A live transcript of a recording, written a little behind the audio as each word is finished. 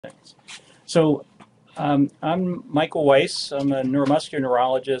things. So I'm Michael Weiss. I'm a neuromuscular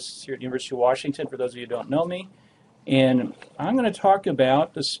neurologist here at the University of Washington, for those of you who don't know me. And I'm going to talk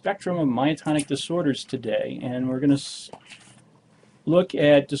about the spectrum of myotonic disorders today. And we're going to look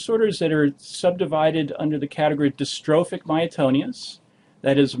at disorders that are subdivided under the category dystrophic myotonias,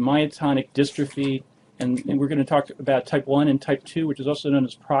 that is myotonic dystrophy. And we're going to talk about type 1 and type 2, which is also known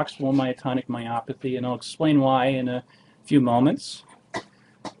as proximal myotonic myopathy. And I'll explain why in a few moments.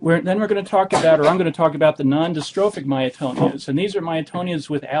 Then we're going to talk about, or I'm going to talk about, the non-dystrophic myotonias. And these are myotonias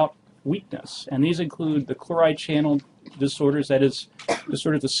without weakness. And these include the chloride channel disorders, that is,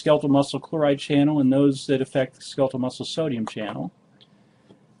 the skeletal muscle chloride channel, and those that affect the skeletal muscle sodium channel.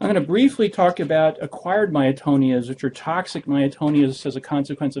 I'm going to briefly talk about acquired myotonias, which are toxic myotonias as a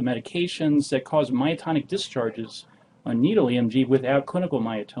consequence of medications that cause myotonic discharges on needle EMG without clinical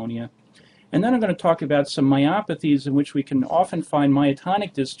myotonia. And then I'm going to talk about some myopathies in which we can often find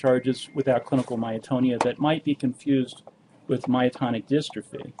myotonic discharges without clinical myotonia that might be confused with myotonic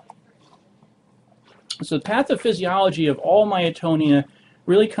dystrophy. So the pathophysiology of all myotonia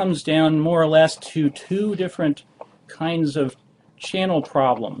really comes down more or less to two different kinds of channel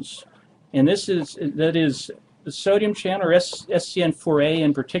problems. And that is the sodium channel, or SCN4A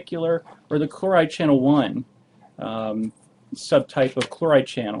in particular, or the chloride channel 1 subtype of chloride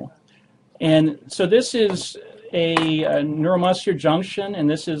channel. And so this is a neuromuscular junction, and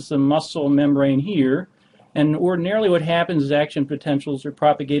this is the muscle membrane here. And ordinarily what happens is action potentials are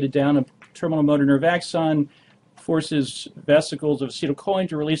propagated down a terminal motor nerve axon, forces vesicles of acetylcholine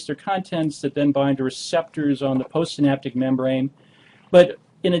to release their contents that then bind to receptors on the postsynaptic membrane. But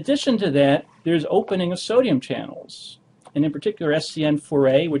in addition to that, there's opening of sodium channels, and in particular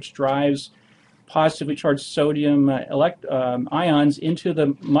SCN4A, which drives positively charged sodium ions into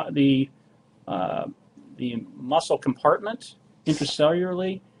the muscle compartment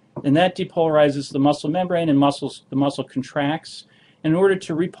intracellularly, and that depolarizes the muscle membrane, and the muscle contracts. In order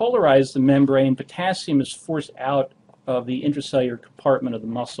to repolarize the membrane, potassium is forced out of the intracellular compartment of the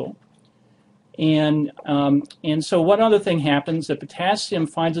muscle. And so one other thing happens, that potassium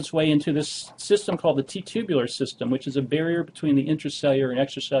finds its way into this system called the T-tubular system, which is a barrier between the intracellular and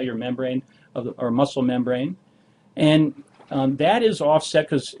extracellular membrane of or muscle membrane. And that is offset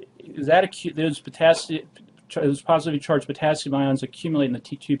because those positively charged potassium ions accumulate in the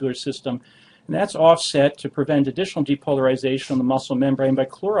T-tubular system. And that's offset to prevent additional depolarization of the muscle membrane by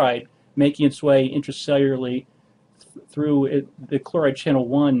chloride making its way intracellularly through the chloride channel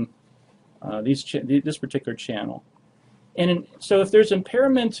 1, this particular channel. And so if there's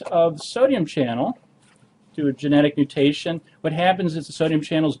impairment of the sodium channel due to a genetic mutation, what happens is the sodium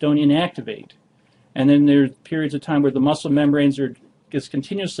channels don't inactivate. And then there's periods of time where the muscle membranes are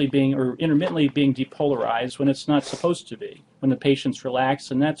continuously being, or intermittently being, depolarized when it's not supposed to be, when the patient's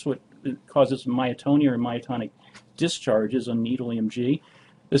relaxed, and that's what causes myotonia or myotonic discharges on needle EMG.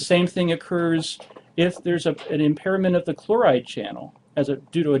 The same thing occurs if there's an impairment of the chloride channel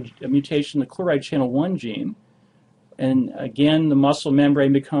due to a mutation in the chloride channel 1 gene. And again, the muscle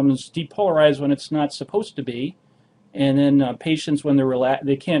membrane becomes depolarized when it's not supposed to be. And then patients, when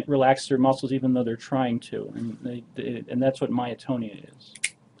they can't relax their muscles even though they're trying to. And that's what myotonia is.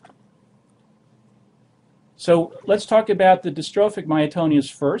 So let's talk about the dystrophic myotonias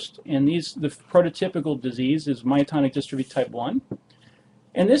first. And the prototypical disease is myotonic dystrophy type 1.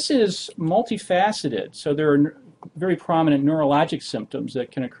 And this is multifaceted. So there are very prominent neurologic symptoms that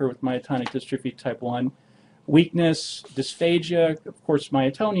can occur with myotonic dystrophy type 1. Weakness, dysphagia, of course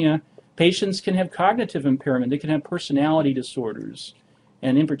myotonia. Patients can have cognitive impairment. They can have personality disorders.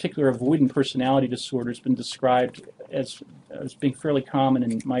 And in particular, avoidant personality disorder has been described as being fairly common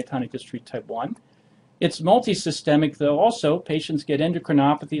in myotonic dystrophy type 1. It's multisystemic, though. Also, patients get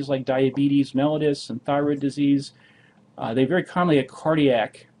endocrinopathies like diabetes mellitus and thyroid disease. They very commonly get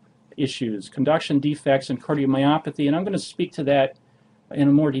cardiac issues, conduction defects, and cardiomyopathy. And I'm going to speak to that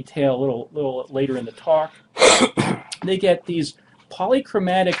in more detail a little later in the talk. They get these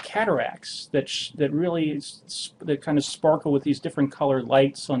polychromatic cataracts that kind of sparkle with these different colored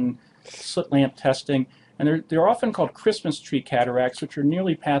lights on slit lamp testing. And they're often called Christmas tree cataracts, which are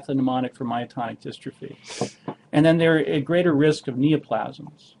nearly pathognomonic for myotonic dystrophy. And then they're at greater risk of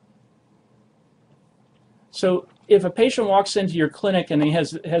neoplasms. So if a patient walks into your clinic and he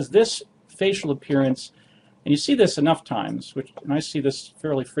has this facial appearance, and you see this enough times, and I see this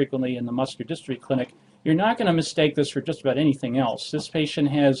fairly frequently in the muscular dystrophy clinic, you're not going to mistake this for just about anything else. This patient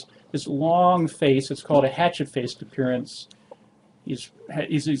has this long face. It's called a hatchet-faced appearance. He's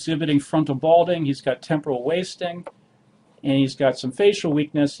exhibiting frontal balding. He's got temporal wasting. and he's got some facial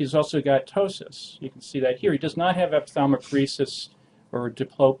weakness. He's also got ptosis. You can see that here. He does not have ophthalmoparesis or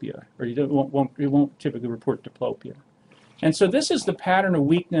diplopia, or you won't typically report diplopia. And so this is the pattern of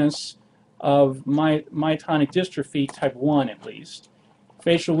weakness of myotonic dystrophy type 1 at least.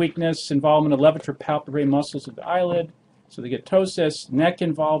 Facial weakness, involvement of levator palpebrae muscles of the eyelid, so they get ptosis, neck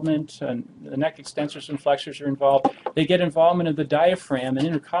involvement, and the neck extensors and flexors are involved. They get involvement of the diaphragm and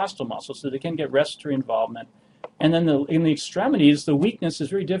intercostal muscles, so they can get respiratory involvement. And then in the extremities, the weakness is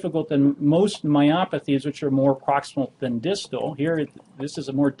very difficult than most myopathies, which are more proximal than distal. Here, this is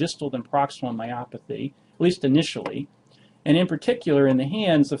a more distal than proximal myopathy, at least initially. And in particular, in the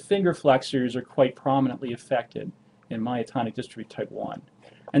hands, the finger flexors are quite prominently affected in myotonic dystrophy type 1.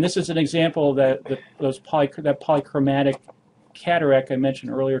 And this is an example of that polychromatic cataract I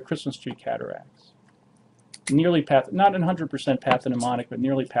mentioned earlier, Christmas tree cataracts. Nearly not 100% pathognomonic, but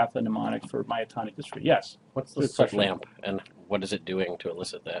nearly pathognomonic for myotonic dystrophy. Yes? What's the soot lamp, and what is it doing to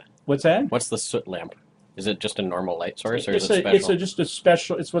elicit that? What's that? What's the soot lamp? Is it just a normal light source, or is it special? It's just a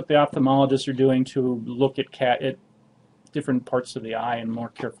special, it's what the ophthalmologists are doing to look at different parts of the eye in more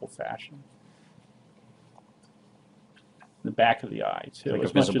careful fashion. The back of the eye, too. Like a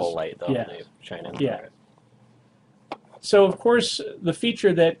visible light, though, yeah. they shine in. Yeah. So, of course, the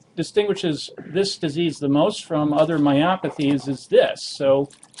feature that distinguishes this disease the most from other myopathies is this. So,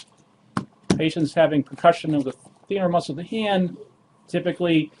 patients having percussion of the thenar muscle of the hand,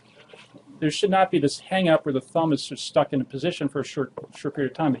 typically, there should not be this hang-up where the thumb is just stuck in a position for a short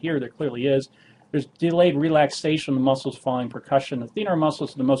period of time. But here, there clearly is. There's delayed relaxation of the muscles following percussion. The thenar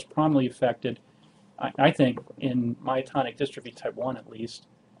muscles are the most prominently affected, I think, in myotonic dystrophy type 1 at least.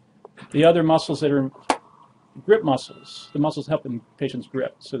 The other muscles that are grip muscles, the muscles helping patients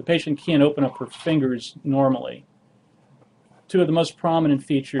grip. So the patient can't open up her fingers normally. Two of the most prominent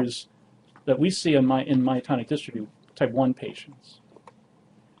features that we see in myotonic dystrophy type 1 patients.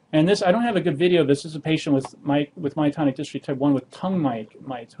 And this, I don't have a good video of this. This is a patient with myotonic dystrophy type 1 with tongue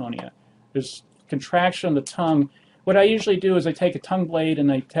myotonia. There's contraction of the tongue. What I usually do is I take a tongue blade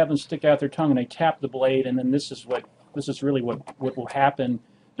and I have them stick out their tongue and I tap the blade, and then this is really what will happen.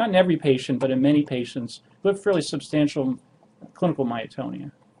 Not in every patient, but in many patients with fairly substantial clinical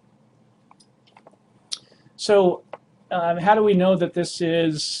myotonia. So, how do we know that this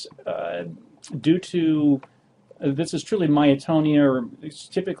is due to this is truly myotonia, or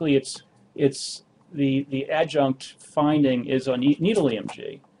typically it's the adjunct finding is on needle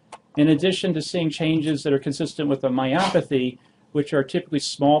EMG. In addition to seeing changes that are consistent with a myopathy, which are typically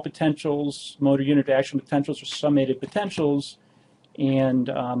small potentials, motor unit action potentials, or summated potentials, and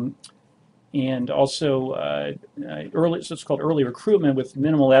also it's called early recruitment. With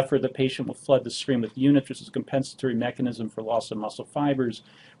minimal effort, the patient will flood the screen with units, which is a compensatory mechanism for loss of muscle fibers.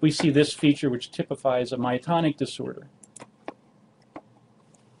 We see this feature, which typifies a myotonic disorder.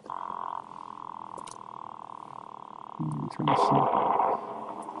 Turn this on.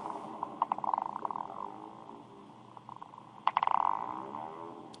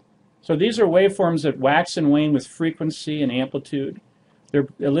 So these are waveforms that wax and wane with frequency and amplitude. They're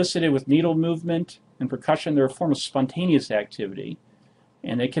elicited with needle movement and percussion. They're a form of spontaneous activity,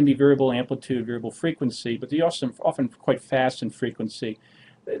 and they can be variable amplitude, variable frequency, but they're also often quite fast in frequency.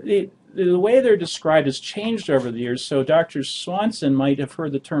 The way they're described has changed over the years, so Dr. Swanson might have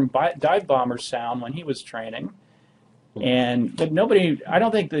heard the term dive bomber sound when he was training, but nobody, I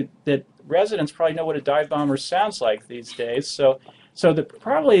don't think that residents probably know what a dive bomber sounds like these days. So the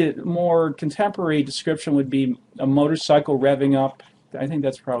probably more contemporary description would be a motorcycle revving up. I think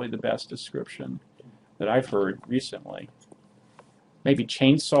that's probably the best description that I've heard recently. Maybe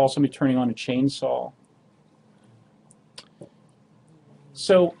chainsaw, somebody turning on a chainsaw.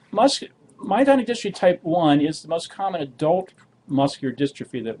 So myotonic dystrophy type 1 is the most common adult muscular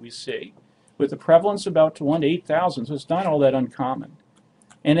dystrophy that we see, with a prevalence about 1 to 8,000, so it's not all that uncommon.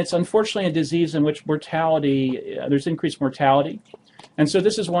 And it's unfortunately a disease in which mortality, there's increased mortality. And so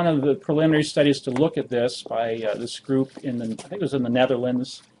this is one of the preliminary studies to look at this by this group I think it was in the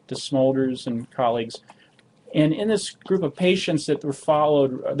Netherlands, De Smolders and colleagues. And in this group of patients that were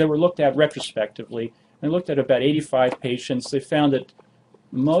followed, that were looked at retrospectively, they looked at about 85 patients. They found that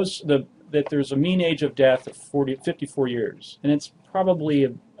that there's a mean age of death of 54 years. And it's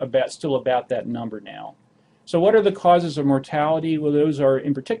probably still about that number now. So what are the causes of mortality? Well, those are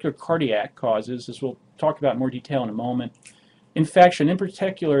in particular cardiac causes, as we'll talk about in more detail in a moment. Infection, in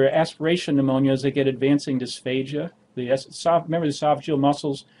particular aspiration pneumonia, as they get advancing dysphagia. Remember the esophageal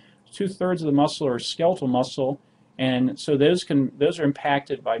muscles, 2/3 of the muscle are skeletal muscle, and so those are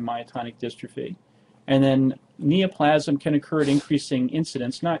impacted by myotonic dystrophy. And then neoplasm can occur at increasing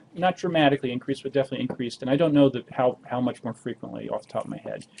incidence, not dramatically increased, but definitely increased. And I don't know how much more frequently off the top of my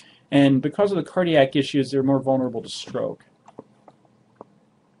head. And because of the cardiac issues, they're more vulnerable to stroke.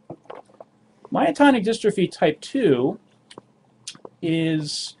 Myotonic dystrophy type 2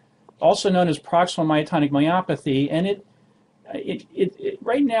 is also known as proximal myotonic myopathy, and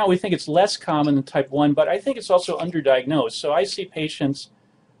right now we think it's less common than type 1, but I think it's also underdiagnosed. So I see patients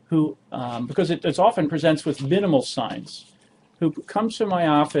who, because it often presents with minimal signs, who come to my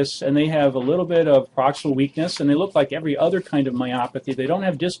office and they have a little bit of proximal weakness and they look like every other kind of myopathy. They don't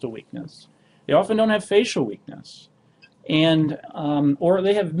have distal weakness. They often don't have facial weakness, and or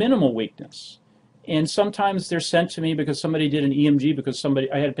they have minimal weakness. And sometimes they're sent to me because somebody did an EMG, because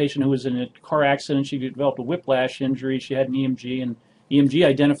I had a patient who was in a car accident. She developed a whiplash injury. She had an EMG, and EMG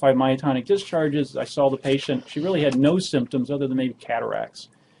identified myotonic discharges. I saw the patient. She really had no symptoms other than maybe cataracts.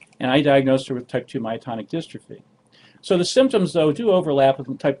 And I diagnosed her with type 2 myotonic dystrophy. So the symptoms, though, do overlap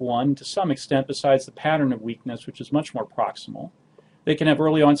with type 1 to some extent, besides the pattern of weakness, which is much more proximal. They can have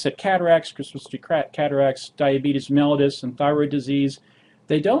early onset cataracts, Christmas tree cataracts, diabetes mellitus, and thyroid disease.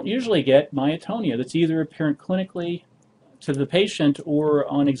 They don't usually get myotonia that's either apparent clinically to the patient or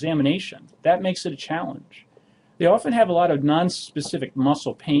on examination. That makes it a challenge. They often have a lot of non-specific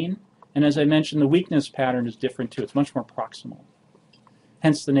muscle pain, and as I mentioned, the weakness pattern is different too. It's much more proximal,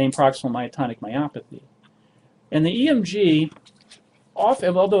 hence the name proximal myotonic myopathy. And the EMG,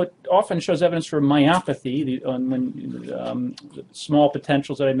 although it often shows evidence for myopathy, the small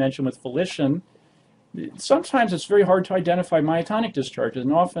potentials that I mentioned with volition, sometimes it's very hard to identify myotonic discharges,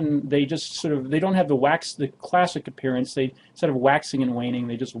 and often they just they don't have the classic appearance. Instead of waxing and waning,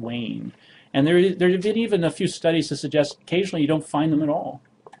 they just wane. And there have been even a few studies to suggest occasionally you don't find them at all.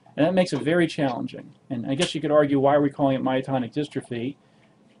 And that makes it very challenging. And I guess you could argue, why are we calling it myotonic dystrophy?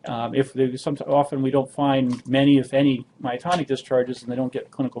 Often we don't find many, if any, myotonic discharges, and they don't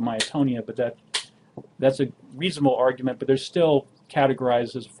get clinical myotonia, but that's a reasonable argument, but they're still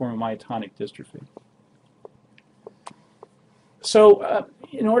categorized as a form of myotonic dystrophy. So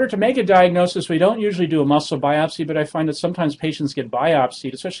in order to make a diagnosis, we don't usually do a muscle biopsy, but I find that sometimes patients get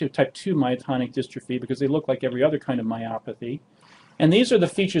biopsied, especially with type 2 myotonic dystrophy, because they look like every other kind of myopathy. And these are the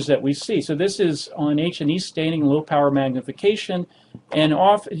features that we see. So this is on H&E staining, low power magnification, and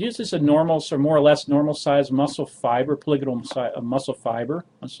it uses a normal, so more or less normal size muscle fiber, polygonal muscle fiber.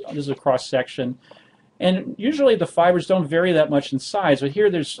 This is a cross section. And usually the fibers don't vary that much in size, but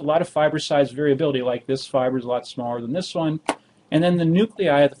here there's a lot of fiber size variability, like this fiber is a lot smaller than this one. And then the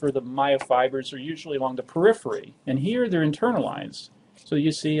nuclei for the myofibers are usually along the periphery. And here they're internalized. So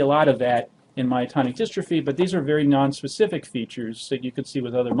you see a lot of that in myotonic dystrophy, but these are very non-specific features that you could see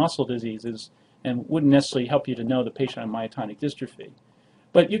with other muscle diseases and wouldn't necessarily help you to know the patient on myotonic dystrophy.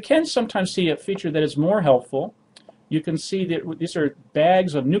 But you can sometimes see a feature that is more helpful. You can see that these are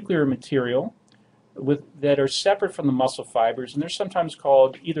bags of nuclear material that are separate from the muscle fibers, and they're sometimes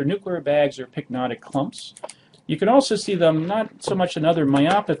called either nuclear bags or pycnotic clumps. You can also see them not so much in other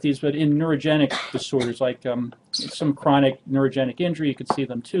myopathies, but in neurogenic disorders like some chronic neurogenic injury. You could see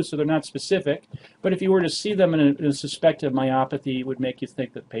them too, so they're not specific. But if you were to see them in a suspected myopathy, it would make you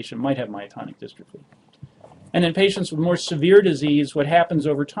think that the patient might have myotonic dystrophy. And in patients with more severe disease, what happens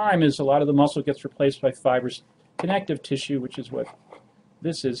over time is a lot of the muscle gets replaced by fibrous connective tissue, which is what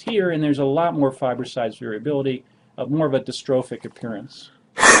this is here, and there's a lot more fiber size variability, more of a dystrophic appearance.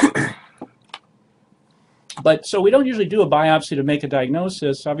 But so we don't usually do a biopsy to make a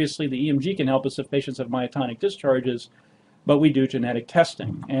diagnosis. Obviously, the EMG can help us if patients have myotonic discharges, but we do genetic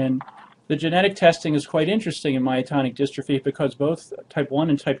testing. And the genetic testing is quite interesting in myotonic dystrophy because both type 1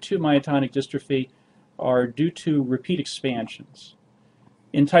 and type 2 myotonic dystrophy are due to repeat expansions.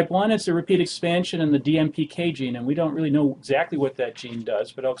 In type 1, it's a repeat expansion in the DMPK gene, and we don't really know exactly what that gene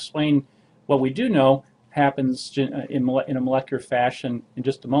does, but I'll explain what we do know happens in a molecular fashion in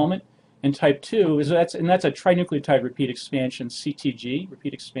just a moment. And type 2, that's a trinucleotide repeat expansion, CTG,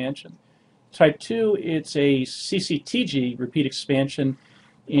 repeat expansion. Type 2, it's a CCTG repeat expansion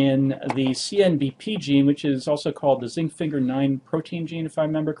in the CNBP gene, which is also called the zinc finger 9 protein gene, if I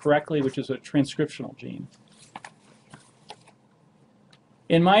remember correctly, which is a transcriptional gene.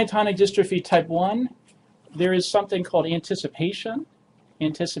 In myotonic dystrophy type 1, there is something called anticipation.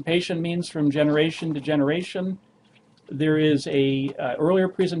 Anticipation means from generation to generation. There is a earlier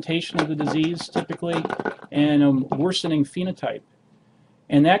presentation of the disease, typically, and a worsening phenotype.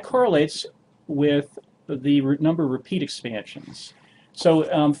 And that correlates with the number of repeat expansions.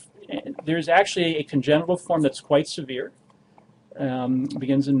 So there's actually a congenital form that's quite severe.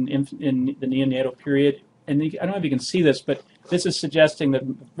 Begins in the neonatal period. And I don't know if you can see this, but this is suggesting that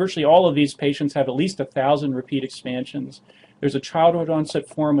virtually all of these patients have at least 1,000 repeat expansions. There's a childhood onset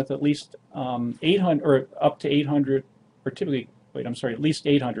form with at least 800, or up to 800, or typically, at least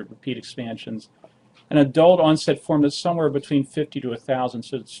 800 repeat expansions. An adult onset form that's somewhere between 50 to 1,000,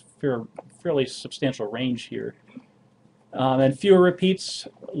 so it's fairly substantial range here. And fewer repeats,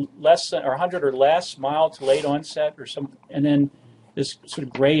 less than, or 100 or less, mild to late onset, or some, and then this sort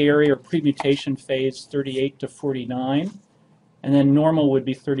of gray area or premutation phase, 38 to 49, and then normal would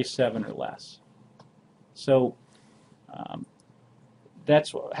be 37 or less. So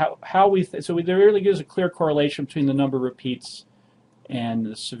that's how we, there really is a clear correlation between the number of repeats and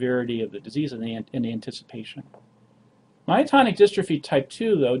the severity of the disease and the anticipation. Myotonic dystrophy type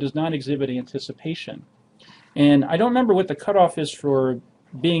 2, though, does not exhibit anticipation. And I don't remember what the cutoff is for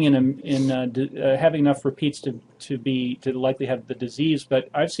being having enough repeats to likely have the disease, but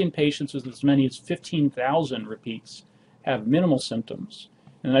I've seen patients with as many as 15,000 repeats have minimal symptoms,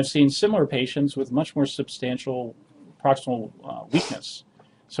 and I've seen similar patients with much more substantial proximal weakness.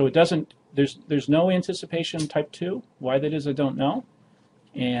 So it doesn't. There's no anticipation in type 2. Why that is, I don't know.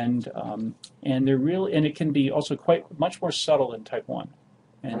 And it can be also much more subtle in type 1.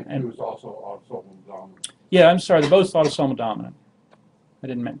 And it was also autosomal dominant. Yeah, I'm sorry. They're both autosomal dominant.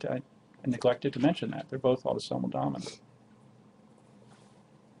 I neglected to mention that. They're both autosomal dominant.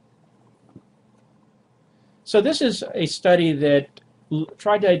 So this is a study that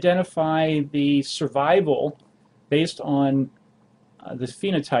tried to identify the survival based on the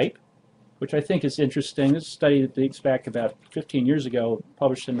phenotype, which I think is interesting. This study that dates back about 15 years ago,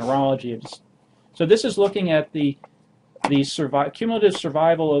 published in Neurology. So this is looking at the cumulative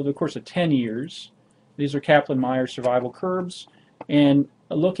survival over the course of 10 years. These are Kaplan-Meier survival curves, and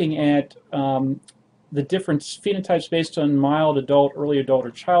looking at the different phenotypes based on mild adult, early adult,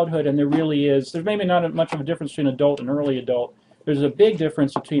 or childhood, and there's maybe not much of a difference between adult and early adult. There's a big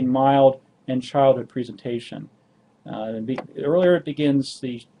difference between mild and childhood presentation. The earlier it begins,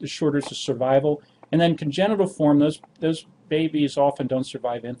 the shorter is the survival. And then congenital form, those babies often don't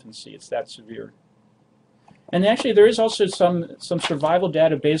survive infancy. It's that severe. And actually, there is also some survival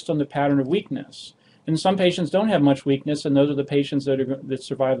data based on the pattern of weakness. And some patients don't have much weakness, and those are the patients that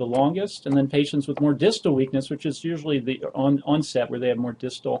survive the longest. And then patients with more distal weakness, which is usually the onset where they have more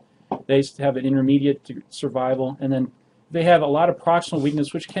distal, they have an intermediate survival. And then they have a lot of proximal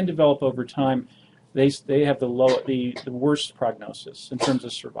weakness, which can develop over time. They have the worst prognosis in terms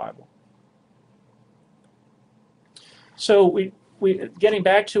of survival. So we getting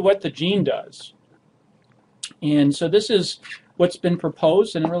back to what the gene does. And so this is what's been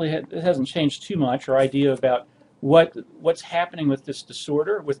proposed, and it hasn't changed too much, our idea about what's happening with this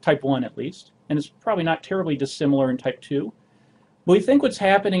disorder, with type 1 at least, and it's probably not terribly dissimilar in type 2. But we think what's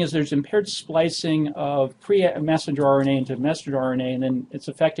happening is there's impaired splicing of pre-messenger RNA into messenger RNA, and then it's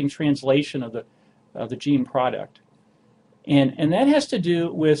affecting translation of the gene product. And that has to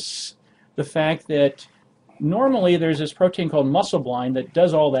do with the fact that normally there's this protein called muscleblind that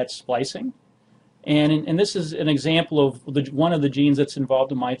does all that splicing. And this is an example of one of the genes that's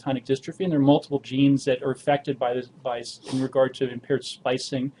involved in myotonic dystrophy, and there are multiple genes that are affected by in regard to impaired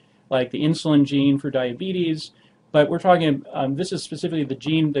splicing, like the insulin gene for diabetes. But we're talking, this is specifically the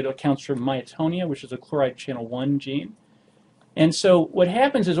gene that accounts for myotonia, which is a chloride channel 1 gene. And so what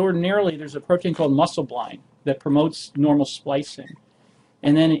happens is ordinarily there's a protein called muscleblind that promotes normal splicing.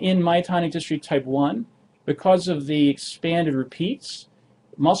 And then in myotonic dystrophy type 1, because of the expanded repeats,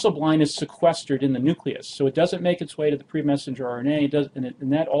 muscleblind is sequestered in the nucleus, so it doesn't make its way to the pre-messenger RNA,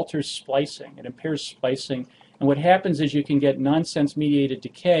 and that alters splicing. It impairs splicing, and what happens is you can get nonsense-mediated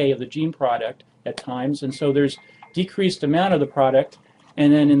decay of the gene product at times, and so there's decreased amount of the product,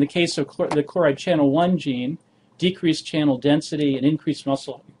 and then in the case of the chloride channel 1 gene, decreased channel density and increased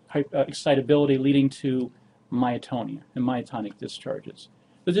muscle excitability leading to myotonia and myotonic discharges.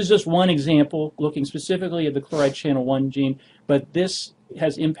 But this is just one example looking specifically at the chloride channel 1 gene, but this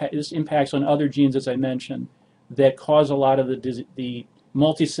impacts on other genes, as I mentioned, that cause a lot of the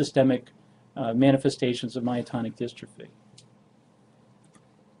multisystemic manifestations of myotonic dystrophy.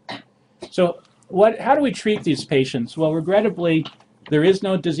 So how do we treat these patients? Well, regrettably, there is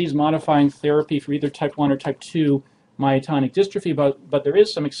no disease-modifying therapy for either type 1 or type 2 myotonic dystrophy, but there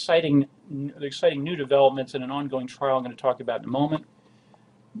is some exciting new developments in an ongoing trial I'm going to talk about in a moment.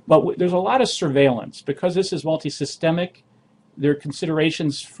 But there's a lot of surveillance. Because this is multisystemic, there are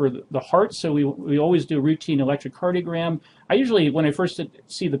considerations for the heart, so we always do a routine electrocardiogram. I usually, when I first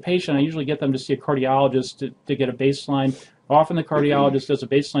see the patient, I usually get them to see a cardiologist to get a baseline. Often the cardiologist does a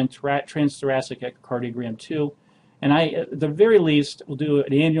baseline transthoracic echocardiogram too. And I, at the very least, will do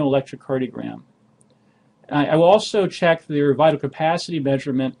an annual electrocardiogram. I will also check their vital capacity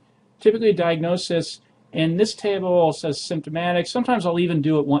measurement, typically a diagnosis. And this table says symptomatic. Sometimes I'll even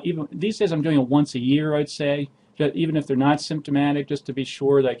do it even these days I'm doing it once a year, I'd say, even if they're not symptomatic, just to be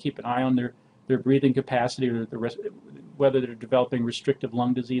sure that I keep an eye on their their breathing capacity or whether they're developing restrictive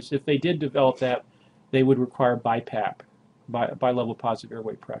lung disease. If they did develop that, they would require BiPAP, bilevel positive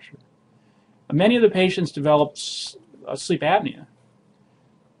airway pressure. Many of the patients develop sleep apnea.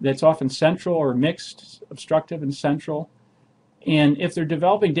 That's often central or mixed, obstructive and central. And if they're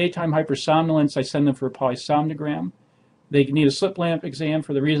developing daytime hypersomnolence, I send them for a polysomnogram. They need a slit lamp exam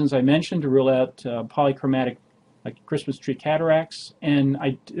for the reasons I mentioned to rule out polychromatic, like Christmas tree cataracts. And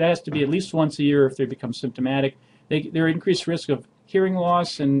that has to be at least once a year if they become symptomatic. They're increased risk of hearing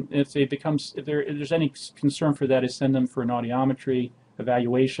loss, and if there's any concern for that, I send them for an audiometry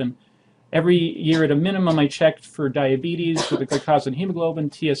evaluation. Every year at a minimum, I check for diabetes with a glycosylated hemoglobin,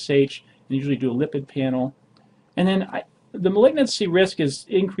 TSH, and usually do a lipid panel. And then the malignancy risk is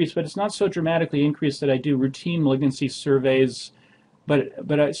increased, but it's not so dramatically increased that I do routine malignancy surveys.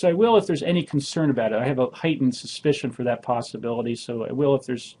 So I will if there's any concern about it. I have a heightened suspicion for that possibility, so I will if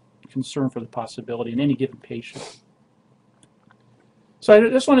there's concern for the possibility in any given patient. So I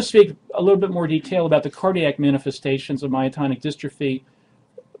just want to speak a little bit more detail about the cardiac manifestations of myotonic dystrophy,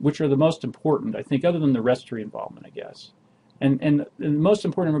 which are the most important, I think, other than the respiratory involvement, I guess. And the most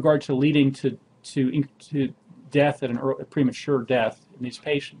important in regard to leading to death and a premature death in these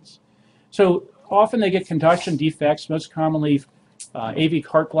patients. So often they get conduction defects, most commonly AV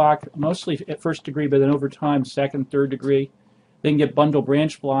heart block, mostly at first degree, but then over time, second, third degree. They can get bundle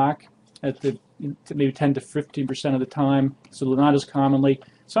branch block at maybe 10 to 15% of the time, so not as commonly.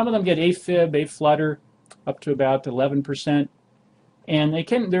 Some of them get AFib, AFlutter, up to about 11%, and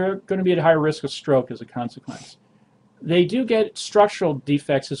they're going to be at a higher risk of stroke as a consequence. They do get structural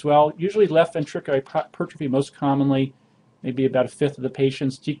defects as well, usually left ventricular hypertrophy most commonly, maybe about a fifth of the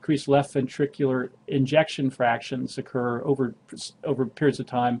patients. Decreased left ventricular ejection fractions occur over periods of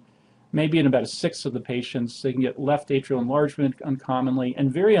time, maybe in about a sixth of the patients. They can get left atrial enlargement uncommonly,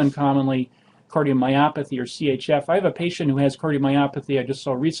 and very uncommonly cardiomyopathy or CHF. I have a patient who has cardiomyopathy I just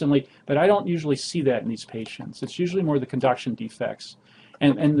saw recently, but I don't usually see that in these patients. It's usually more the conduction defects.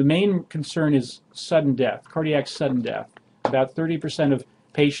 And the main concern is sudden death, cardiac sudden death. About 30% of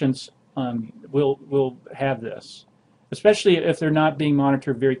patients will have this, especially if they're not being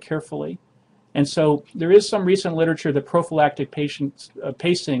monitored very carefully. And so there is some recent literature that prophylactic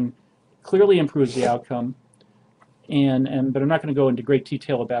pacing clearly improves the outcome, but I'm not going to go into great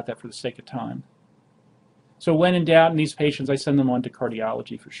detail about that for the sake of time. So when in doubt in these patients, I send them on to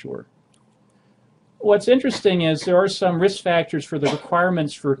cardiology for sure. What's interesting is there are some risk factors for the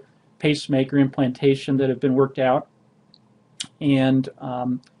requirements for pacemaker implantation that have been worked out. And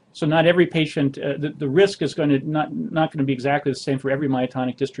so not every patient, the risk is not going to be exactly the same for every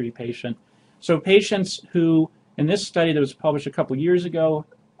myotonic dystrophy patient. So patients who, in this study that was published a couple years ago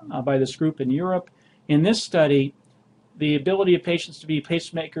by this group in Europe, in this study, the ability of patients to be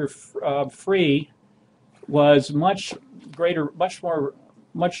pacemaker free was much greater,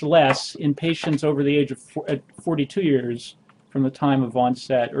 much less in patients over the age of 42 years from the time of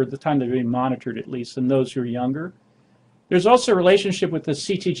onset, or the time they're being monitored at least, than those who are younger. There's also a relationship with the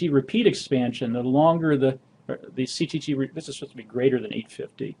CTG repeat expansion. The longer the CTG, this is supposed to be greater than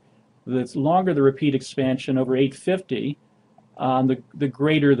 850. The longer the repeat expansion over 850, the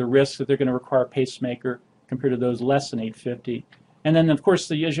greater the risk that they're going to require a pacemaker compared to those less than 850. And then, of course,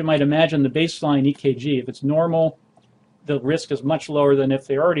 as you might imagine, the baseline EKG, if it's normal, the risk is much lower than if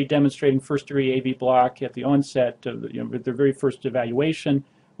they're already demonstrating first-degree AV block at the onset of their very first evaluation,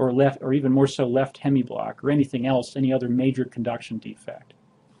 or even more so left hemiblock, or anything else, any other major conduction defect.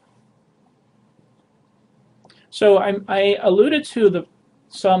 So I alluded to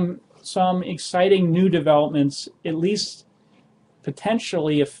some exciting new developments, at least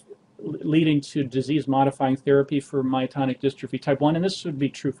potentially leading to disease-modifying therapy for myotonic dystrophy type 1, and this would be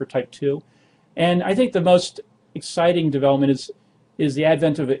true for type 2. And I think the most exciting development is the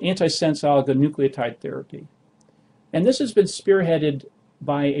advent of an antisense oligonucleotide therapy. And this has been spearheaded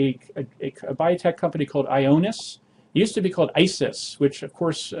by a biotech company called Ionis. It used to be called ISIS, which of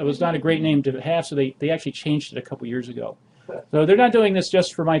course was not a great name to have, so they actually changed it a couple years ago. So they're not doing this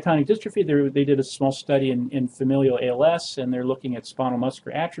just for myotonic dystrophy. They did a small study in familial ALS, and they're looking at spinal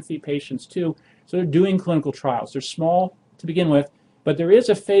muscular atrophy patients too. So they're doing clinical trials. They're small to begin with, but there is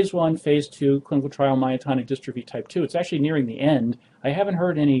a phase 1, phase 2 clinical trial myotonic dystrophy type 2. It's actually nearing the end. I haven't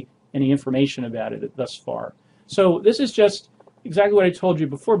heard any information about it thus far. So this is just exactly what I told you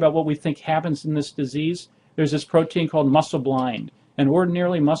before about what we think happens in this disease. There's this protein called muscleblind, and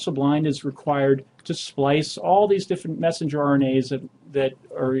ordinarily muscleblind is required to splice all these different messenger RNAs that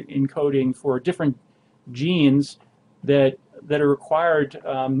are encoding for different genes that are required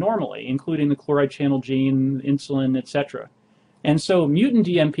normally, including the chloride channel gene, insulin, etc. And so mutant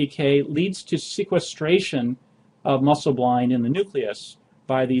DMPK leads to sequestration of muscleblind in the nucleus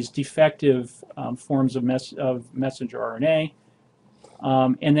by these defective forms of messenger RNA.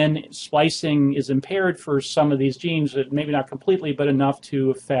 And then splicing is impaired for some of these genes, maybe not completely, but enough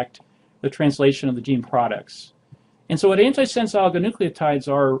to affect the translation of the gene products. And so what antisense oligonucleotides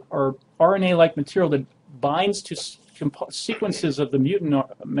are RNA-like material that binds to sequences of the mutant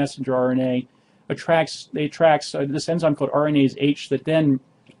messenger RNA, attracts this enzyme called RNase H that then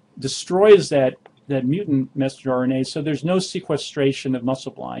destroys that mutant messenger RNA, so there's no sequestration of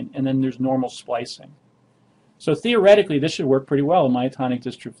muscleblind, and then there's normal splicing. So theoretically, this should work pretty well in myotonic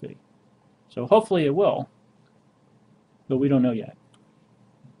dystrophy. So hopefully it will, but we don't know yet.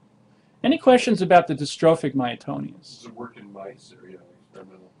 Any questions about the dystrophic myotonias? Does it work in mice or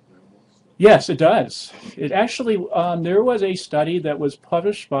experimental animals? Yes, it does. It actually, there was a study that was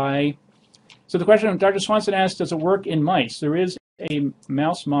published by, so the question Dr. Swanson asked, does it work in mice? There is a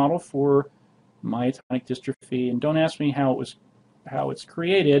mouse model for myotonic dystrophy, and don't ask me how it's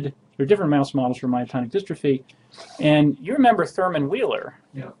created. There are different mouse models for myotonic dystrophy. And you remember Thurman Wheeler.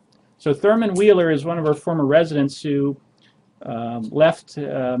 Yeah. So Thurman Wheeler is one of our former residents who left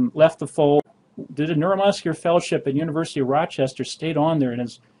the fold, did a neuromuscular fellowship at University of Rochester, stayed on there, and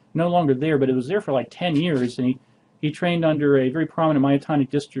is no longer there, but it was there for like 10 years. And he trained under a very prominent myotonic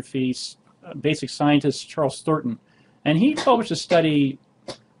dystrophy basic scientist, Charles Thornton. And he published a study,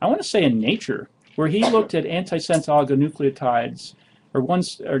 I want to say in Nature, where he looked at antisense oligonucleotides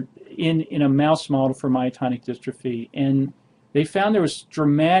in a mouse model for myotonic dystrophy, and they found there was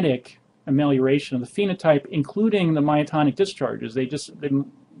dramatic amelioration of the phenotype, including the myotonic discharges.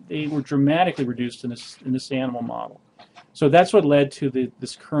 They were dramatically reduced in this animal model. So that's what led to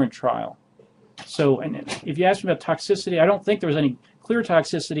this current trial. So, and if you ask me about toxicity, I don't think there was any clear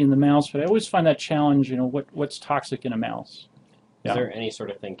toxicity in the mouse, but I always find that challenge. What's toxic in a mouse? Is there any sort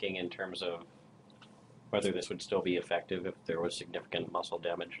of thinking in terms of whether this would still be effective if there was significant muscle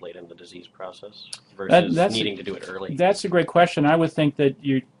damage late in the disease process versus needing to do it early? That's a great question. I would think that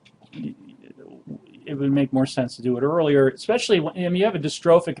it would make more sense to do it earlier, especially when you have a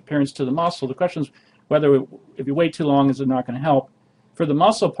dystrophic appearance to the muscle. The question is whether if you wait too long, is it not going to help? For the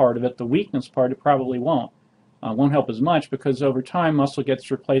muscle part of it, the weakness part, it probably won't help as much, because over time muscle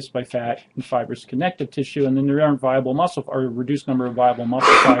gets replaced by fat and fibrous connective tissue, and then there aren't viable muscle or a reduced number of viable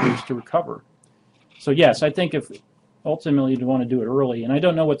muscle fibers to recover. So yes, I think if ultimately you want to do it early, and I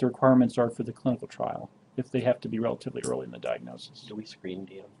don't know what the requirements are for the clinical trial, if they have to be relatively early in the diagnosis. Do we screen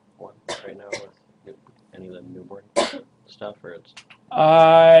DM1 right now with any of the newborn stuff, or it's?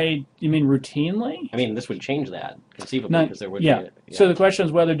 You mean routinely? I mean, this would change that conceivably, because there would be. Yeah. So the question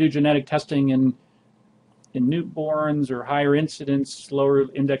is whether do genetic testing in newborns or higher incidence,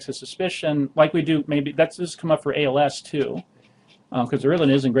 lower index of suspicion, like we do. Maybe this has come up for ALS too, because there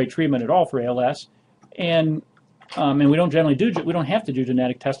really isn't great treatment at all for ALS, and we don't have to do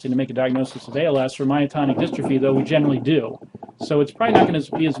genetic testing to make a diagnosis of ALS or myotonic dystrophy, though we generally do. So it's probably not going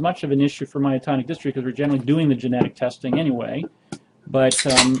to be as much of an issue for myotonic dystrophy because we're generally doing the genetic testing anyway. But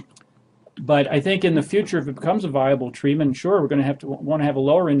I think in the future, if it becomes a viable treatment, sure, we're going to want to have a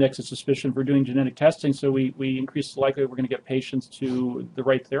lower index of suspicion for doing genetic testing, so we increase the likelihood we're going to get patients to the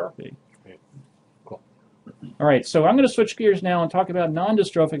right therapy. Okay. Cool. All right, so I'm going to switch gears now and talk about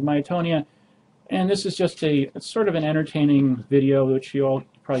non-dystrophic myotonia. And this is just it's sort of an entertaining video, which you all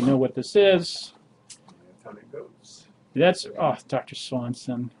probably know what this is. Myotonic goats. That's, Dr.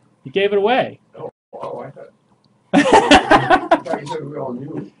 Swanson, you gave it away. I thought. I thought you said we all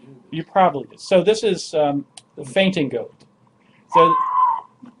knew. You probably did. So this is the fainting goat.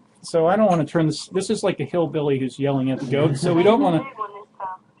 So I don't want to turn this. This is like a hillbilly who's yelling at the goat. So we don't want to.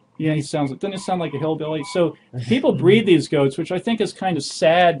 Yeah, doesn't it sound like a hillbilly? So people breed these goats, which I think is kind of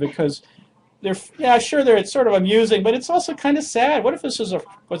sad because it's sort of amusing, but it's also kind of sad. What if this was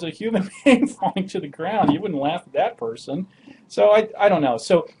a human being falling to the ground? You wouldn't laugh at that person. So I don't know.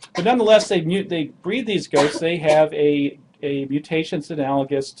 So, but nonetheless, they breed these goats. They have a mutation that's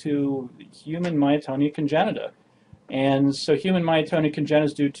analogous to human myotonia congenita. And so human myotonia congenita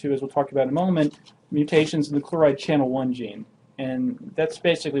is due to, as we'll talk about in a moment, mutations in the chloride channel 1 gene. And that's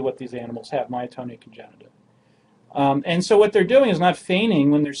basically what these animals have, myotonia congenita. And so what they're doing is not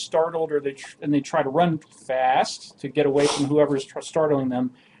feigning when they're startled, and they try to run fast to get away from whoever is startling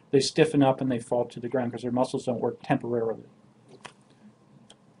them. They stiffen up and they fall to the ground because their muscles don't work temporarily.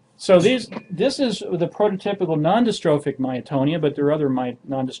 So this is the prototypical non-dystrophic myotonia, but there are other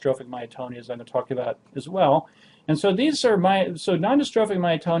non-dystrophic myotonias I'm going to talk about as well. And so these are non-dystrophic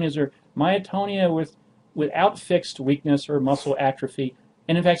myotonias are myotonia without fixed weakness or muscle atrophy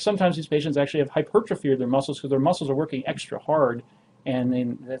And in fact, sometimes these patients actually have hypertrophy of their muscles because their muscles are working extra hard,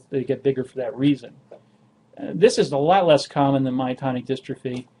 and they get bigger for that reason. This is a lot less common than myotonic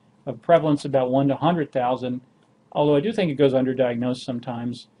dystrophy, of prevalence about 1 to 100,000, although I do think it goes underdiagnosed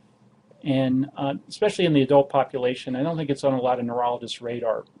sometimes. And especially in the adult population, I don't think it's on a lot of neurologists'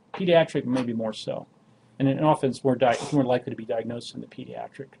 radar. Pediatric, maybe more so. And often it's more likely to be diagnosed in the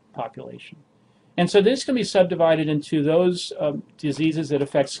pediatric population. And so this can be subdivided into those diseases that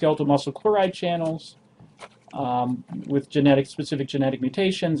affect skeletal muscle chloride channels with specific genetic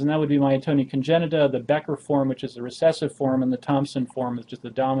mutations, and that would be myotonia congenita, the Becker form, which is the recessive form, and the Thompson form, which is the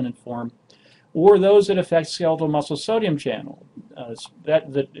dominant form, or those that affect skeletal muscle sodium channel, that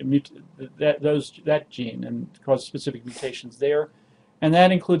gene, and cause specific mutations there. And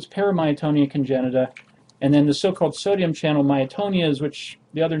that includes paramyotonia congenita, and then the so-called sodium channel myotonias, which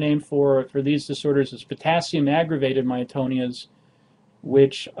the other name for these disorders is potassium aggravated myotonias,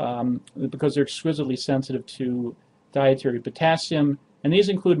 which, because they're exquisitely sensitive to dietary potassium, and these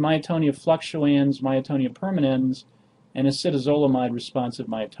include myotonia fluctuans, myotonia permanens, and acetazolamide responsive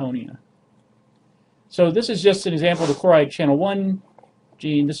myotonia. So this is just an example of the chloride channel 1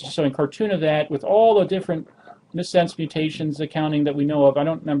 gene. This is showing a cartoon of that with all the different missense mutations accounting that we know of. I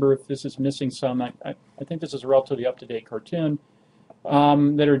don't remember if this is missing some. I think this is a relatively up-to-date cartoon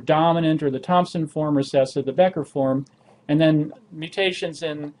that are dominant, or the Thompson form, recessive, the Becker form, and then mutations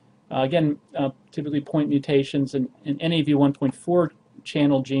in, again, typically point mutations in NAV1.4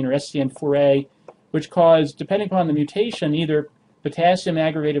 channel gene, or SCN4A, which cause, depending upon the mutation, either potassium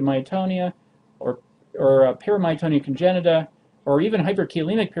aggravated myotonia, or paramyotonia congenita, or even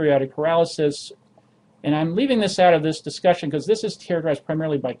hyperkalemic periodic paralysis. And I'm leaving this out of this discussion because this is characterized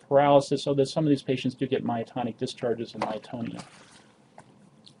primarily by paralysis, although some of these patients do get myotonic discharges and myotonia.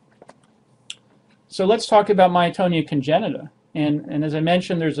 So let's talk about myotonia congenita. And as I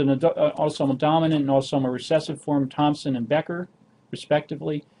mentioned, there's an autosomal dominant and autosomal recessive form, Thompson and Becker,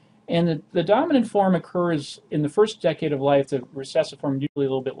 respectively. And the dominant form occurs in the first decade of life, the recessive form usually a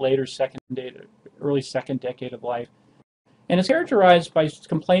little bit later, early second decade of life. And it's characterized by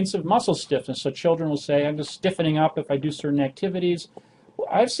complaints of muscle stiffness. So children will say, I'm just stiffening up if I do certain activities.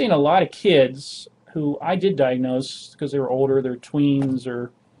 I've seen a lot of kids who I did diagnose because they were older, they're tweens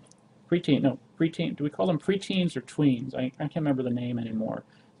or preteen. No, preteen. Do we call them preteens or tweens? I can't remember the name anymore.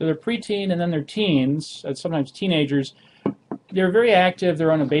 So they're preteen and then they're teens, sometimes teenagers. They're very active.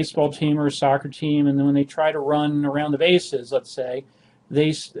 They're on a baseball team or a soccer team, and then when they try to run around the bases, let's say,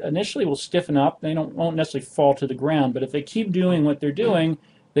 they initially will stiffen up. They won't necessarily fall to the ground, but if they keep doing what they're doing,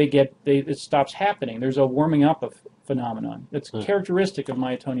 it stops happening. There's a warming up of phenomenon. That's characteristic of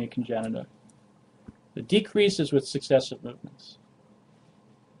myotonia congenita. The decrease is with successive movements.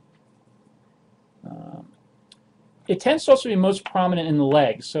 It tends to also be most prominent in the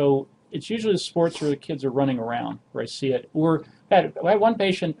legs. So it's usually the sports where the kids are running around where I see it. Or I had one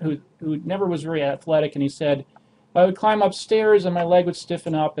patient who never was very athletic, and he said, I would climb upstairs and my leg would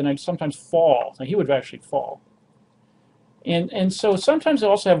stiffen up and I'd sometimes fall. Now, he would actually fall. And so sometimes they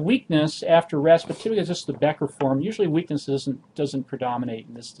also have weakness after rest, but typically it's just the Becker form. Usually weakness doesn't predominate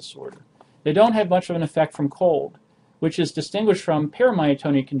in this disorder. They don't have much of an effect from cold, which is distinguished from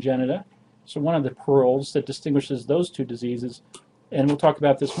paramyotonia congenita, so one of the pearls that distinguishes those two diseases. And we'll talk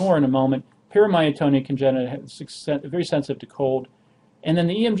about this more in a moment. Paramyotonia congenita is very sensitive to cold. And then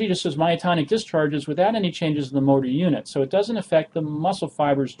the EMG just says myotonic discharges without any changes in the motor unit. So it doesn't affect the muscle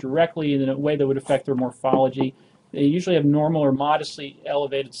fibers directly in a way that would affect their morphology. They usually have normal or modestly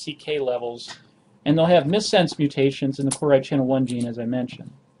elevated CK levels. And they'll have missense mutations in the chloride channel 1 gene, as I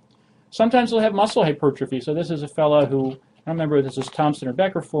mentioned. Sometimes they'll have muscle hypertrophy. So this is a fellow who, I don't remember if this is Thompson or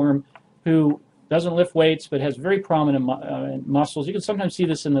Becker form, who doesn't lift weights but has very prominent muscles. You can sometimes see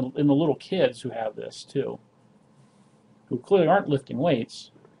this in the little kids who have this too, who clearly aren't lifting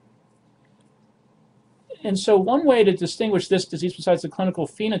weights. And so one way to distinguish this disease besides the clinical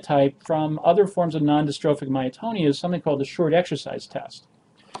phenotype from other forms of non-dystrophic myotonia is something called the short exercise test.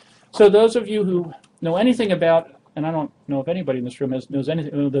 So those of you who know anything about, and I don't know if anybody in this room knows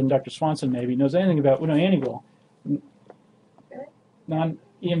anything, other than Dr. Swanson maybe, knows anything about Annual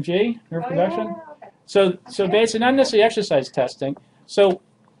non-EMG, nerve conduction. Yeah, okay. So basically not necessarily exercise testing. So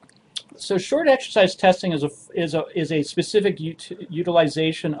short exercise testing is a specific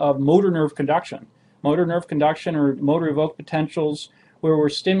utilization of motor nerve conduction. Motor nerve conduction or motor evoked potentials where we're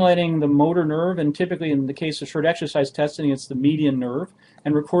stimulating the motor nerve, and typically in the case of short exercise testing, it's the median nerve,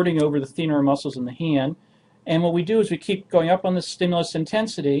 and recording over the thenar muscles in the hand. And what we do is we keep going up on the stimulus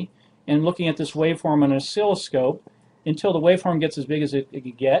intensity and looking at this waveform on an oscilloscope until the waveform gets as big as it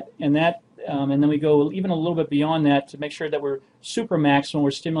can get, and that and then we go even a little bit beyond that to make sure that we're super maximal.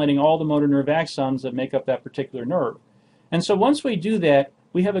 We're stimulating all the motor nerve axons that make up that particular nerve. And so once we do that,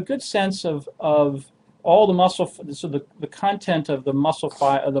 we have a good sense of all the muscle, so the content of the muscle,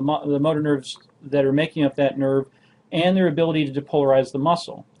 the motor nerves that are making up that nerve, and their ability to depolarize the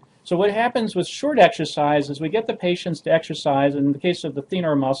muscle. So what happens with short exercise is we get the patients to exercise. In the case of the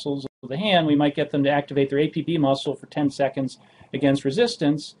thenar muscles of the hand, we might get them to activate their APB muscle for 10 seconds against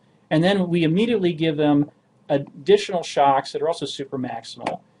resistance, and then we immediately give them additional shocks that are also super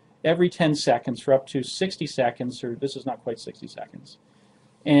maximal every 10 seconds for up to 60 seconds, or this is not quite 60 seconds.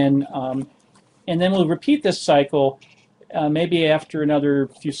 And then we'll repeat this cycle maybe after another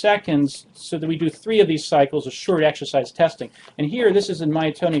few seconds, so that we do 3 of these cycles of short exercise testing. And here, this is in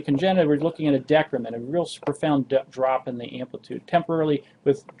myotonic congenita, we're looking at a decrement, a real profound drop in the amplitude, temporarily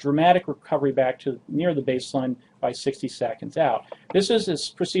with dramatic recovery back to near the baseline by 60 seconds out. This is this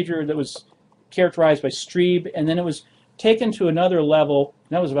procedure that was characterized by Streeb, and then it was taken to another level,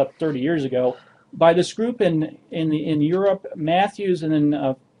 and that was about 30 years ago, by this group in Europe, Matthews and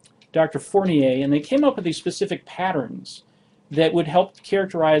then Dr. Fournier, and they came up with these specific patterns that would help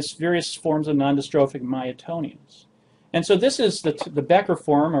characterize various forms of nondystrophic myotonias. And so this is the Becker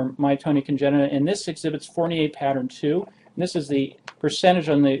form, or myotonic congenita, and this exhibits Fournier pattern 2. And this is the percentage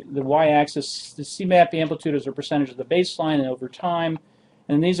on the y-axis. The CMAP amplitude is a percentage of the baseline and over time.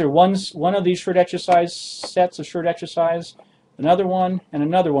 And these are one of these short exercise sets of short exercise, another one, and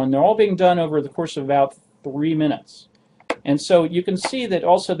another one. They're all being done over the course of about 3 minutes. And so you can see that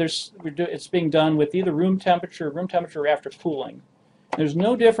also it's being done with either room temperature or after cooling. There's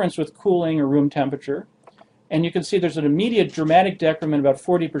no difference with cooling or room temperature. And you can see there's an immediate dramatic decrement, about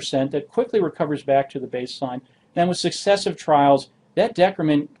 40%, that quickly recovers back to the baseline. Then with successive trials, that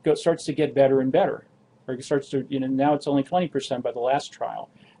decrement starts to get better and better. Or it starts to, now it's only 20% by the last trial.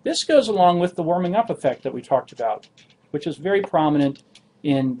 This goes along with the warming up effect that we talked about, which is very prominent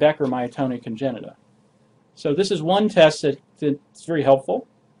in Becker myotonic congenita. So this is one test that's very helpful,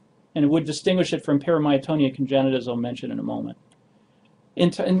 and it would distinguish it from paramyotonia congenita, as I'll mention in a moment.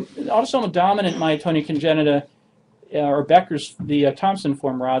 In autosomal dominant myotonic congenita, or Becker's, the Thompson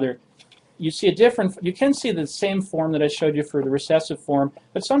form rather, you can see the same form that I showed you for the recessive form,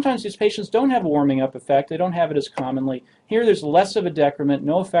 but sometimes these patients don't have a warming up effect. They don't have it as commonly. Here there's less of a decrement,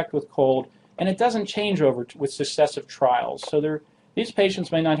 no effect with cold, and it doesn't change with successive trials. So these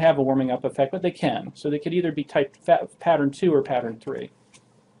patients may not have a warming up effect, but they can. So they could either be type pattern 2 or pattern 3.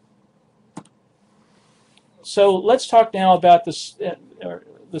 So let's talk now about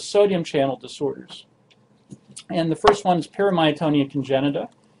the sodium channel disorders. And the first one is paramyotonia congenita.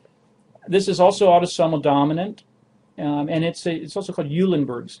 This is also autosomal dominant, and it's also called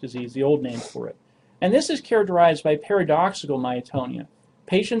Eulenberg's disease, the old name for it. And this is characterized by paradoxical myotonia.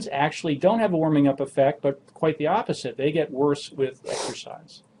 Patients actually don't have a warming up effect, but quite the opposite. They get worse with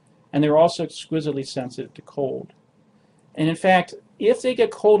exercise. And they're also exquisitely sensitive to cold. And in fact, if they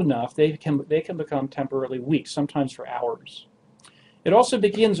get cold enough, they can become temporarily weak, sometimes for hours. It also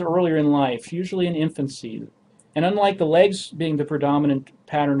begins earlier in life, usually in infancy. And unlike the legs being the predominant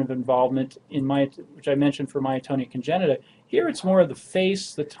pattern of involvement, which I mentioned for myotonia congenita, here it's more of the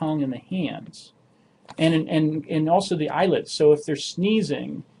face, the tongue, and the hands. And also the eyelids. So if they're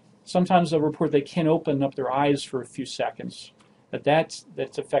sneezing, sometimes they'll report they can't open up their eyes for a few seconds. That's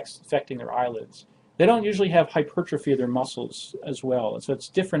affecting their eyelids. They don't usually have hypertrophy of their muscles as well. So it's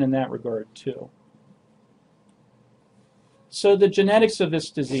different in that regard too. So the genetics of this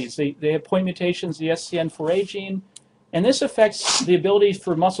disease, they have point mutations, the SCN4A gene, and this affects the ability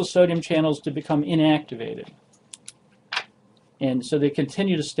for muscle sodium channels to become inactivated. And so they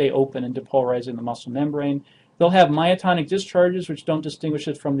continue to stay open and depolarizing the muscle membrane. They'll have myotonic discharges, which don't distinguish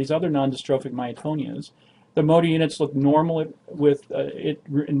it from these other nondystrophic myotonias. The motor units look normal at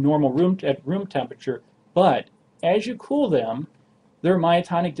room temperature, but as you cool them, their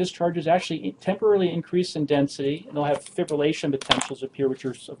myotonic discharges actually temporarily increase in density, and they'll have fibrillation potentials appear, which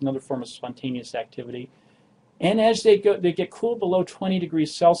are another form of spontaneous activity. And as they get cooled below 20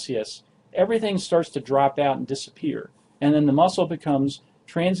 degrees Celsius, everything starts to drop out and disappear. And then the muscle becomes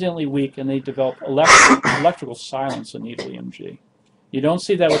transiently weak, and they develop electrical silence in needle EMG. You don't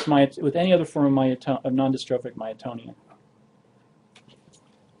see that with any other form of nondystrophic myotonia.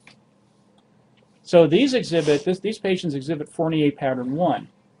 So these patients exhibit Fournier pattern 1.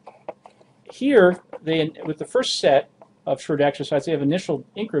 Here, with the first set of short exercise, they have initial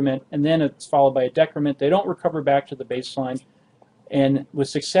increment, and then it's followed by a decrement. They don't recover back to the baseline, and with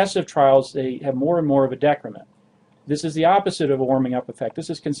successive trials, they have more and more of a decrement. This is the opposite of a warming up effect. This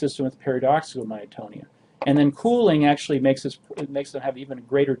is consistent with paradoxical myotonia. And then cooling actually makes them have even a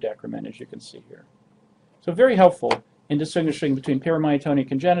greater decrement, as you can see here. So very helpful in distinguishing between paramyotonia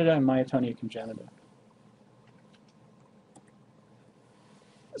congenita and myotonia congenita.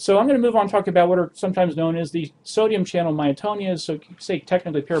 So I'm going to move on and talk about what are sometimes known as the sodium channel myotonias. So you could say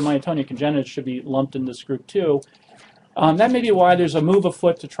technically paramyotonia congenita should be lumped in this group too. That may be why there's a move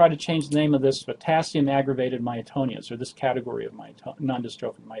afoot to try to change the name of this potassium-aggravated myotonias, or this category of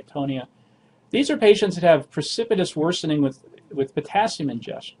non-dystrophic myotonia. These are patients that have precipitous worsening with potassium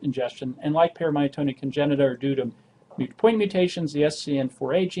ingestion, and like paramyotonia congenita are due to point mutations, the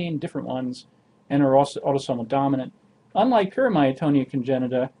SCN4A gene, different ones, and are also autosomal dominant. Unlike paramyotonia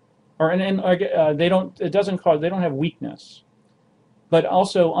congenita, they don't have weakness, but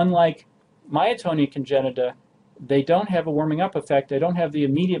also unlike myotonia congenita, they don't have a warming up effect. They don't have the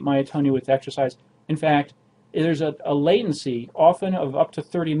immediate myotonia with exercise. In fact, there's a latency, often of up to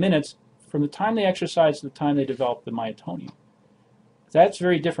 30 minutes, from the time they exercise to the time they develop the myotonia. That's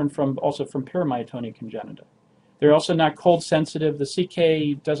very different from paramyotonia congenita. They're also not cold sensitive. The CK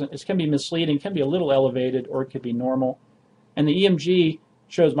it can be misleading, can be a little elevated, or it could be normal. And the EMG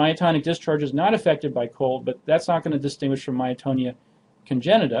shows myotonic discharge is not affected by cold, but that's not going to distinguish from myotonia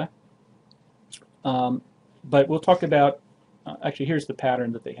congenita. But we'll talk about, actually here's the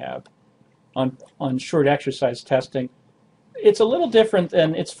pattern that they have on short exercise testing. It's a little different,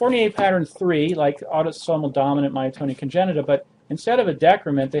 and it's Fournier pattern 3, like autosomal dominant myotonia congenita, but instead of a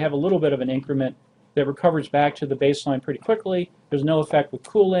decrement, they have a little bit of an increment that recovers back to the baseline pretty quickly. There's no effect with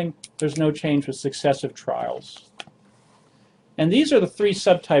cooling. There's no change with successive trials. And these are the 3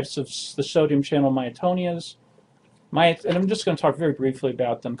 subtypes of the sodium channel myotonias. And I'm just going to talk very briefly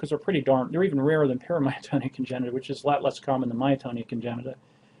about them because they're even rarer than paramyotonia congenita, which is a lot less common than myotonia congenita.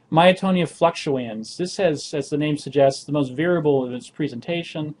 Myotonia fluctuans. This has, as the name suggests, the most variable in its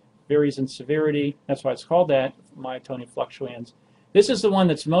presentation, varies in severity. That's why it's called that, myotonia fluctuans. This is the one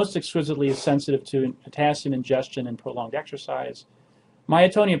that's most exquisitely sensitive to potassium ingestion and prolonged exercise.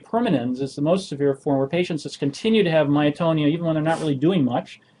 Myotonia permanens is the most severe form where patients just continue to have myotonia even when they're not really doing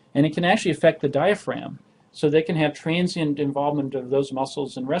much, and it can actually affect the diaphragm. So they can have transient involvement of those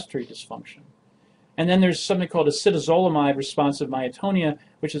muscles and respiratory dysfunction. And then there's something called acetazolamide responsive myotonia,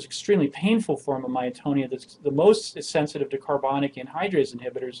 which is an extremely painful form of myotonia that's the most sensitive to carbonic anhydrase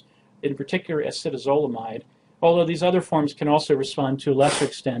inhibitors, in particular acetazolamide, although these other forms can also respond to a lesser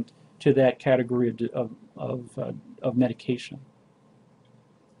extent to that category of medication.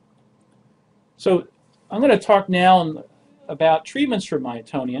 So I'm going to talk now about treatments for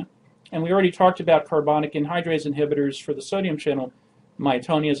myotonia. And we already talked about carbonic anhydrase inhibitors for the sodium channel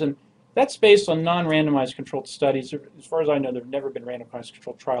myotonias, and that's based on non-randomized controlled studies. As far as I know, there have never been randomized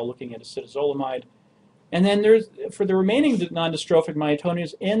controlled trial looking at acetazolamide. And then for the remaining non-dystrophic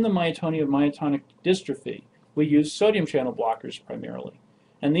myotonias and the myotonia of myotonic dystrophy, we use sodium channel blockers primarily.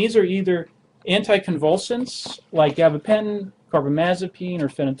 And these are either anticonvulsants like gabapentin, carbamazepine, or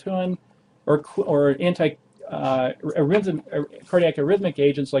phenytoin, or cardiac arrhythmic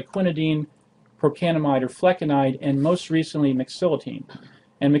agents like quinidine, procainamide, or flecainide, and most recently mixilotine.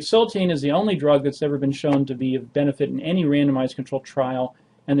 And mixilotine is the only drug that's ever been shown to be of benefit in any randomized controlled trial,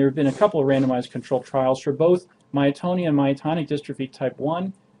 and there have been a couple of randomized controlled trials for both myotonia and myotonic dystrophy type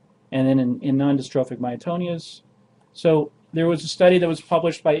 1, and then in non-dystrophic myotonias. So there was a study that was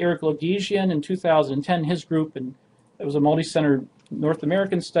published by Eric Logigian in 2010, his group, and it was a multi-center North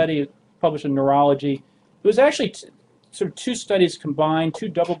American study published in Neurology. It was actually sort of 2 studies combined, 2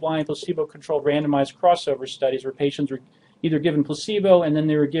 double-blind, placebo-controlled, randomized crossover studies where patients were either given placebo and then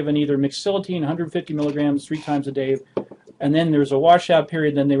they were given either mixilotine, 150 milligrams 3 times a day, and then there was a washout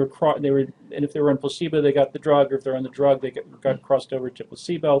period. Then and if they were on placebo, they got the drug, or if they're on the drug, they got crossed over to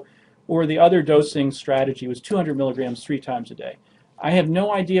placebo. Or the other dosing strategy was 200 milligrams 3 times a day. I have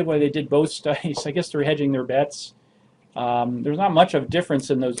no idea why they did both studies. I guess they're hedging their bets. There's not much of a difference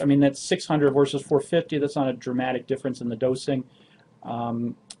in those. I mean, that's 600 versus 450. That's not a dramatic difference in the dosing.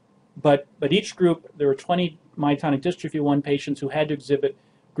 But each group, there were 20 myotonic dystrophy 1 patients who had to exhibit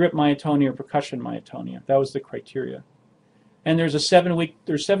grip myotonia or percussion myotonia. That was the criteria. And there's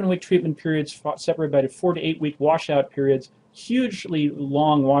 7-week treatment periods separated by 4 to 8 week washout periods. Hugely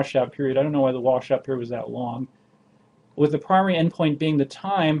long washout period. I don't know why the washout period was that long. With the primary endpoint being the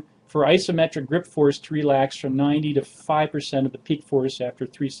time for isometric grip force to relax from 90 to 5% of the peak force after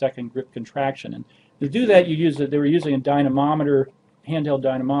 3-second grip contraction. And to do that, they were using a dynamometer, handheld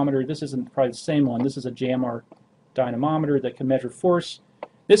dynamometer. This isn't probably the same one. This is a JMR dynamometer that can measure force.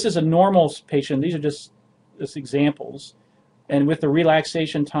 This is a normal patient. These are just examples. And with the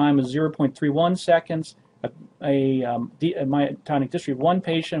relaxation time of 0.31 seconds, a myotonic dystrophy 1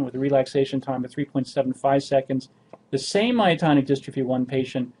 patient with a relaxation time of 3.75 seconds. The same myotonic dystrophy 1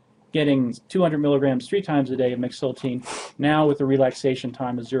 patient getting 200 milligrams 3 times a day of mixiltine, now with a relaxation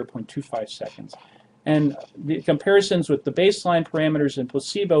time of 0.25 seconds. And the comparisons with the baseline parameters and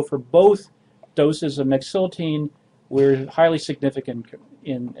placebo for both doses of mixiltine were highly significant,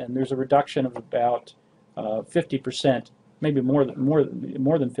 and there's a reduction of about 50%, maybe more than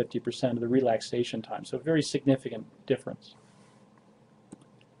 50% of the relaxation time. So a very significant difference.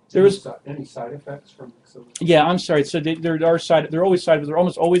 There was any side effects from mixiltine? Yeah, I'm sorry. So they're always side. They're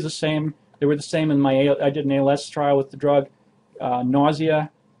almost always the same. They were the same in I did an ALS trial with the drug.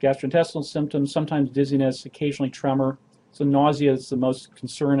 Nausea, gastrointestinal symptoms, sometimes dizziness, occasionally tremor. So nausea is the most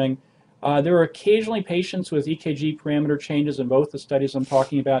concerning. There were occasionally patients with EKG parameter changes in both the studies I'm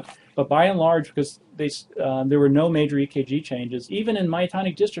talking about, but by and large, because there were no major EKG changes, even in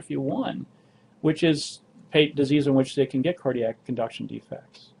myotonic dystrophy 1, which is disease in which they can get cardiac conduction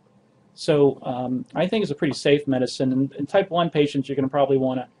defects. So I think it's a pretty safe medicine. And in type 1 patients, you're going to probably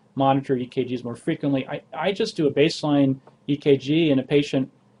want to monitor EKGs more frequently. I just do a baseline EKG in a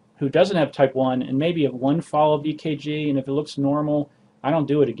patient who doesn't have type 1 and maybe have one follow-up EKG, and if it looks normal, I don't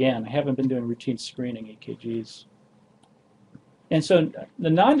do it again. I haven't been doing routine screening EKGs. And so the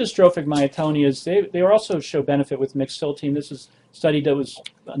non-dystrophic myotonias, they also show benefit with mixiltine. This is a study that was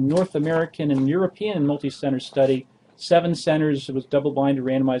a North American and European multi-center study. 7 centers. It was double-blinded,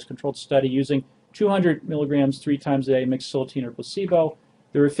 randomized, controlled study using 200 milligrams 3 times a day mixiltine or placebo.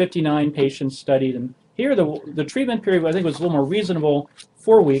 There were 59 patients studied, and here the treatment period I think was a little more reasonable,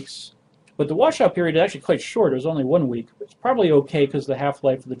 4 weeks, but the washout period is actually quite short. It was only 1 week. It's probably okay because the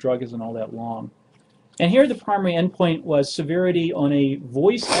half-life of the drug isn't all that long. And here the primary endpoint was severity on a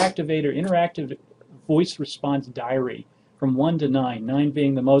voice-activated interactive voice response diary from 1 to 9, 9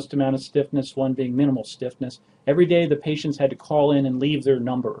 being the most amount of stiffness, 1 being minimal stiffness. Every day the patients had to call in and leave their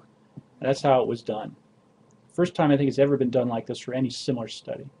number. That's how it was done. First time I think it's ever been done like this for any similar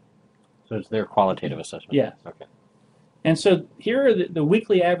study. So it's their qualitative assessment? Yeah. Okay. And so here are the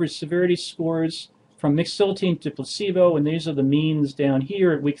weekly average severity scores from mixiltine to placebo, and these are the means down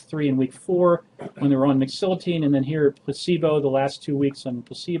here at week 3 and week 4 when they were on mixiltine, and then here at placebo, the last 2 weeks on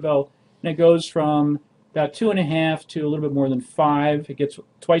placebo. And it goes from about 2.5 to a little bit more than 5. It gets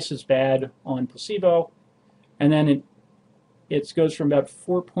twice as bad on placebo. And then it goes from about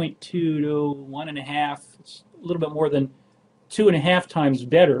 4.2 to 1.5. It's a little bit more than 2.5 times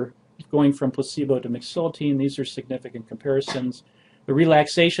better going from placebo to mixiltine. These are significant comparisons. The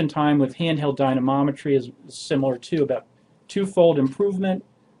relaxation time with handheld dynamometry is similar too, about twofold improvement,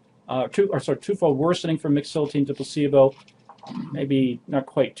 twofold worsening from mixiltine to placebo, maybe not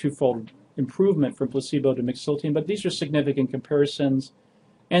quite twofold improvement from placebo to mixiltine, but these are significant comparisons.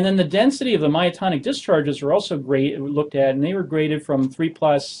 And then the density of the myotonic discharges are also looked at, and they were graded from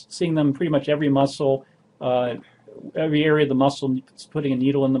 3+, seeing them pretty much every muscle, every area of the muscle, putting a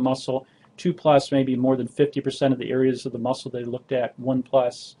needle in the muscle. 2+, maybe more than 50% of the areas of the muscle they looked at.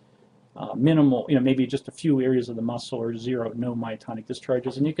 1+, minimal, maybe just a few areas of the muscle, or 0, no myotonic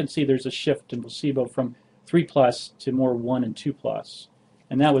discharges. And you can see there's a shift in placebo from 3+ to more 1 and 2+.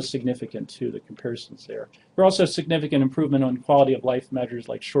 And that was significant too, the comparisons there. There are also significant improvement on quality of life measures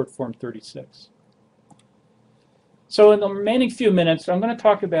like short form 36. So in the remaining few minutes, I'm going to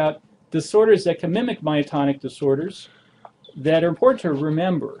talk about disorders that can mimic myotonic disorders that are important to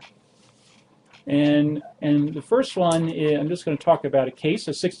remember. And the first one is, I'm just going to talk about a case.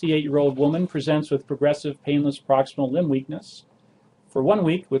 A 68-year-old woman presents with progressive painless proximal limb weakness for 1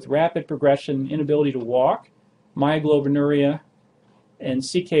 week with rapid progression, inability to walk, myoglobinuria, and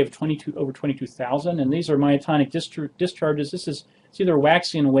CK of over 22,000. And these are myotonic discharges. It's either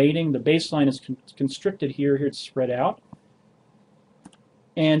waxing and waning. The baseline is constricted here. Here it's spread out.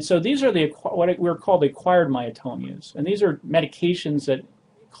 And so these are what we're called the acquired myotonias. And these are medications that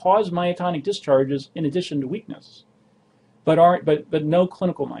cause myotonic discharges in addition to weakness, but no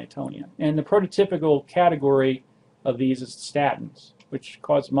clinical myotonia. And the prototypical category of these is statins, which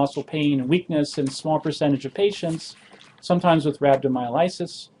cause muscle pain and weakness in a small percentage of patients, sometimes with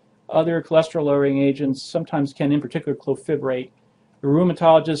rhabdomyolysis. Other cholesterol-lowering agents sometimes can, in particular, clofibrate. The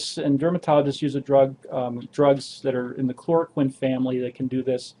rheumatologists and dermatologists use drugs that are in the chloroquine family that can do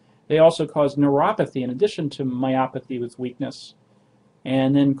this. They also cause neuropathy in addition to myopathy with weakness.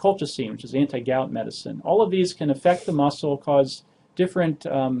 And then colchicine, which is anti-gout medicine. All of these can affect the muscle, cause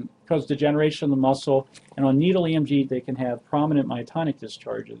degeneration of the muscle, and on needle EMG they can have prominent myotonic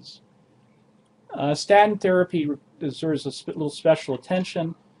discharges. Statin therapy deserves a little special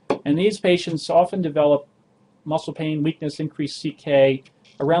attention, and these patients often develop muscle pain, weakness, increased CK,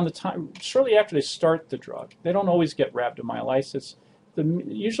 around the time, shortly after they start the drug. They don't always get rhabdomyolysis.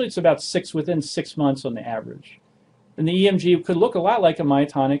 Usually it's about within 6 months on the average. And the EMG could look a lot like a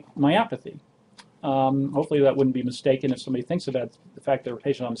myotonic myopathy. Hopefully that wouldn't be mistaken if somebody thinks about the fact that they're a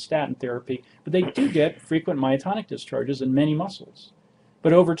patient on statin therapy, but they do get frequent myotonic discharges in many muscles.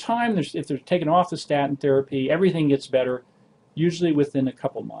 But over time, if they're taken off the statin therapy, everything gets better, usually within a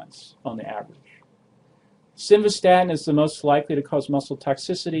couple months on the average. Simvastatin is the most likely to cause muscle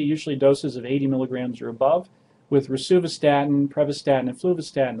toxicity, usually doses of 80 milligrams or above, with rosuvastatin, pravastatin, and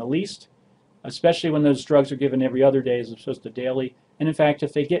fluvastatin the least, especially when those drugs are given every other day as opposed to daily. And in fact,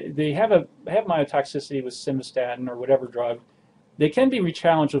 if they have myotoxicity with simvastatin or whatever drug, they can be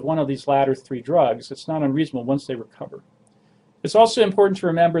rechallenged with one of these latter three drugs. It's not unreasonable once they recover. It's also important to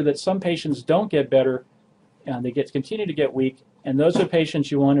remember that some patients don't get better, and they continue to get weak, and those are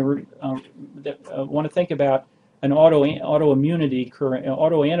patients you want to think about an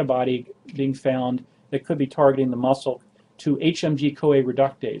autoantibody being found that could be targeting the muscle to HMG-CoA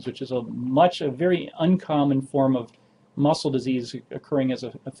reductase, which is a very uncommon form of muscle disease occurring as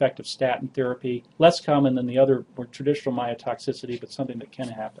an effect of statin therapy, less common than the other more traditional myotoxicity, but something that can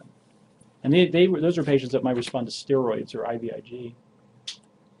happen. And those are patients that might respond to steroids or IVIG.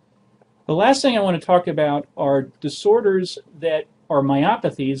 The last thing I want to talk about are disorders that are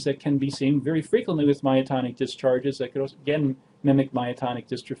myopathies that can be seen very frequently with myotonic discharges that could, again, mimic myotonic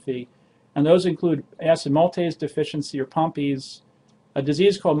dystrophy. And those include acid maltase deficiency or Pompe's, a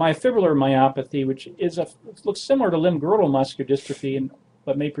disease called myofibrillar myopathy, which looks similar to limb-girdle muscular dystrophy,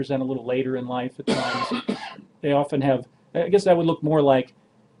 but may present a little later in life at times. They often have, I guess that would look more like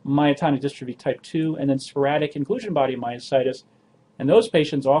myotonic dystrophy type 2, and then sporadic inclusion body myositis. And those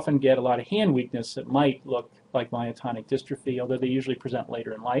patients often get a lot of hand weakness that might look like myotonic dystrophy, although they usually present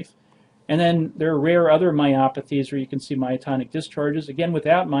later in life. And then there are rare other myopathies where you can see myotonic discharges, again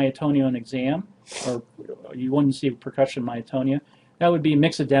without myotonia on exam, or you wouldn't see percussion myotonia. That would be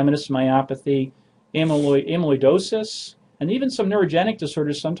myxodematous myopathy, amyloidosis, and even some neurogenic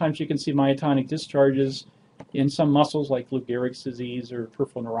disorders. Sometimes you can see myotonic discharges in some muscles like Lou Gehrig's disease or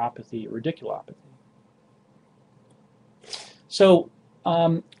peripheral neuropathy or radiculopathy. So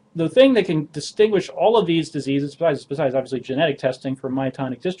the thing that can distinguish all of these diseases, besides obviously genetic testing for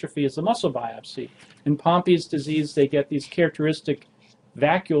myotonic dystrophy, is the muscle biopsy. In Pompe's disease, they get these characteristic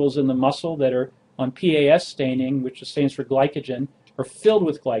vacuoles in the muscle that are on PAS staining, which stands for glycogen, are filled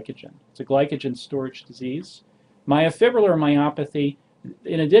with glycogen. It's a glycogen storage disease. Myofibrillar myopathy,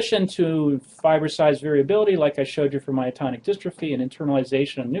 in addition to fiber size variability, like I showed you for myotonic dystrophy and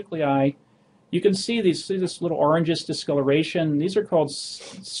internalization of nuclei, you can see this little orangish discoloration. These are called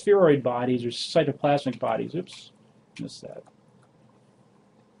spheroid bodies or cytoplasmic bodies. Oops, missed that.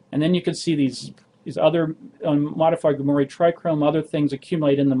 And then you can see these other modified Gamori trichrome, other things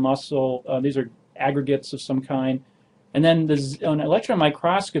accumulate in the muscle. These are aggregates of some kind. And then on electron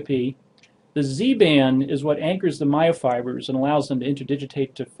microscopy, the Z-band is what anchors the myofibers and allows them to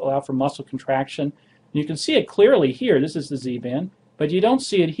interdigitate to allow for muscle contraction. And you can see it clearly here. This is the Z-band. But you don't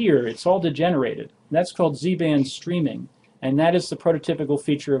see it here. It's all degenerated. And that's called Z-band streaming. And that is the prototypical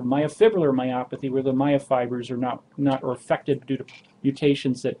feature of myofibrillar myopathy, where the myofibers are not affected due to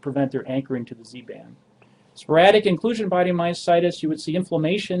mutations that prevent their anchoring to the Z-band. Sporadic inclusion body myositis, you would see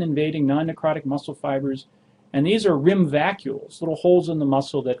inflammation invading non-necrotic muscle fibers. And these are rim vacuoles, little holes in the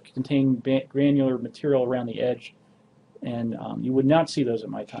muscle that contain granular material around the edge. And you would not see those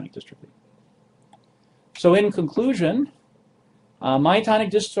in myotonic dystrophy. So in conclusion, myotonic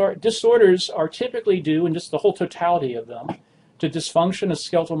disorders are typically due, and just the whole totality of them, to dysfunction of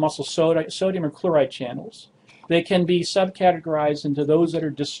skeletal muscle sodium or chloride channels. They can be subcategorized into those that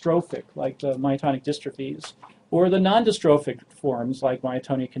are dystrophic, like the myotonic dystrophies, or the non-dystrophic forms, like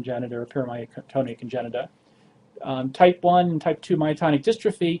myotonia congenita or paramyotonia congenita. Type 1 and type 2 myotonic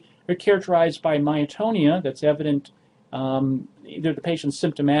dystrophy are characterized by myotonia that's evident either the patient's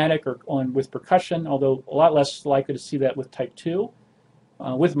symptomatic or with percussion, although a lot less likely to see that with type 2,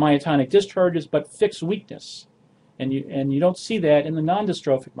 with myotonic discharges, but fixed weakness. And you don't see that in the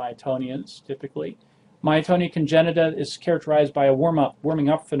non-dystrophic myotonias, typically. Myotonia congenita is characterized by a warming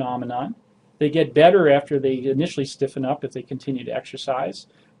up phenomenon. They get better after they initially stiffen up if they continue to exercise.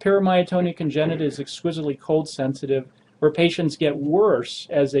 Paramyotonia congenita is exquisitely cold sensitive, where patients get worse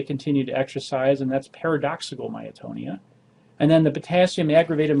as they continue to exercise, and that's paradoxical myotonia. And then the potassium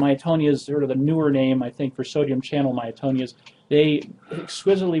aggravated myotonia is sort of the newer name, I think, for sodium channel myotonias. They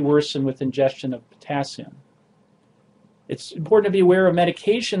exquisitely worsen with ingestion of potassium. It's important to be aware of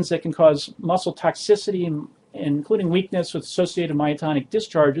medications that can cause muscle toxicity, including weakness with associated myotonic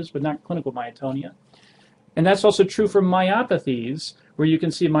discharges, but not clinical myotonia. And that's also true for myopathies, where you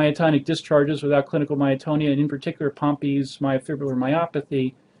can see myotonic discharges without clinical myotonia, and in particular Pompey's myofibrillar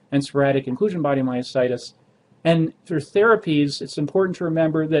myopathy and sporadic inclusion body myositis. And for therapies, it's important to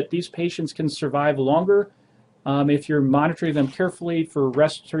remember that these patients can survive longer if you're monitoring them carefully for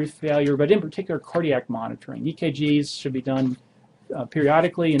respiratory failure, but in particular cardiac monitoring. EKGs should be done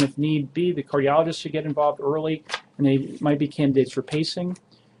periodically, and if need be, the cardiologist should get involved early, and they might be candidates for pacing.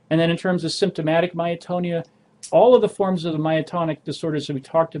 And then in terms of symptomatic myotonia, all of the forms of the myotonic disorders that we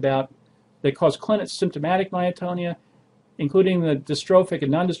talked about that cause clinical symptomatic myotonia, including the dystrophic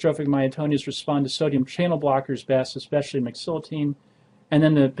and non-dystrophic myotonias, respond to sodium channel blockers best, especially mixilotine. And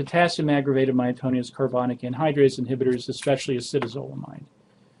then the potassium-aggravated myotonias, carbonic anhydrase inhibitors, especially acetazolamide.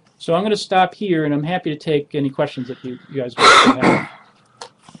 So I'm going to stop here, and I'm happy to take any questions that you guys might have.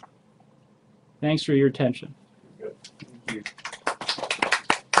 Thanks for your attention. Good. Thank you.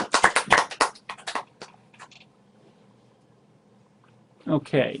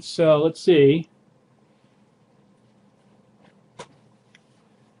 Okay, so let's see.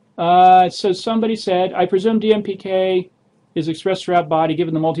 So somebody said, I presume DMPK is expressed throughout body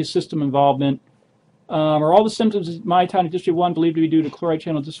given the multi-system involvement. Are all the symptoms of myotonic dystrophy 1 believed to be due to chloride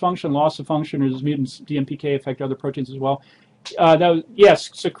channel dysfunction, loss of function, or does mutant DMPK affect other proteins as well? Yes,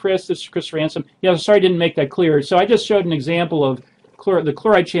 so Chris, this is Chris Ransom. Yeah, sorry I didn't make that clear. So I just showed an example of the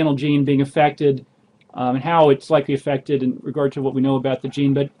chloride channel gene being affected and how it's likely affected in regard to what we know about the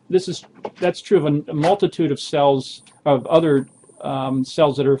gene. But that's true of a multitude of cells, of other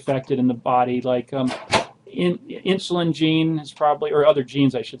cells that are affected in the body, like insulin gene is probably, or other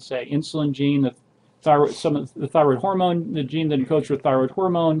genes I should say, insulin gene, the thyroid, some of the thyroid hormone, the gene that encodes for thyroid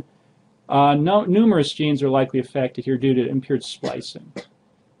hormone. Numerous genes are likely affected here due to impaired splicing.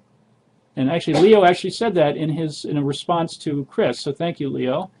 And actually, Leo actually said that in a response to Chris. So thank you,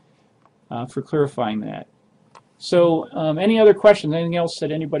 Leo, for clarifying that. So any other questions? Anything else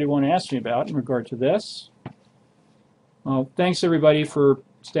that anybody want to ask me about in regard to this? Well, thanks everybody for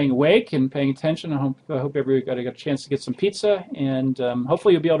staying awake and paying attention. I hope everybody got a chance to get some pizza, and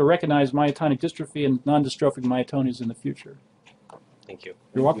hopefully you'll be able to recognize myotonic dystrophy and non-dystrophic myotonias in the future. Thank you.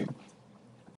 You're welcome.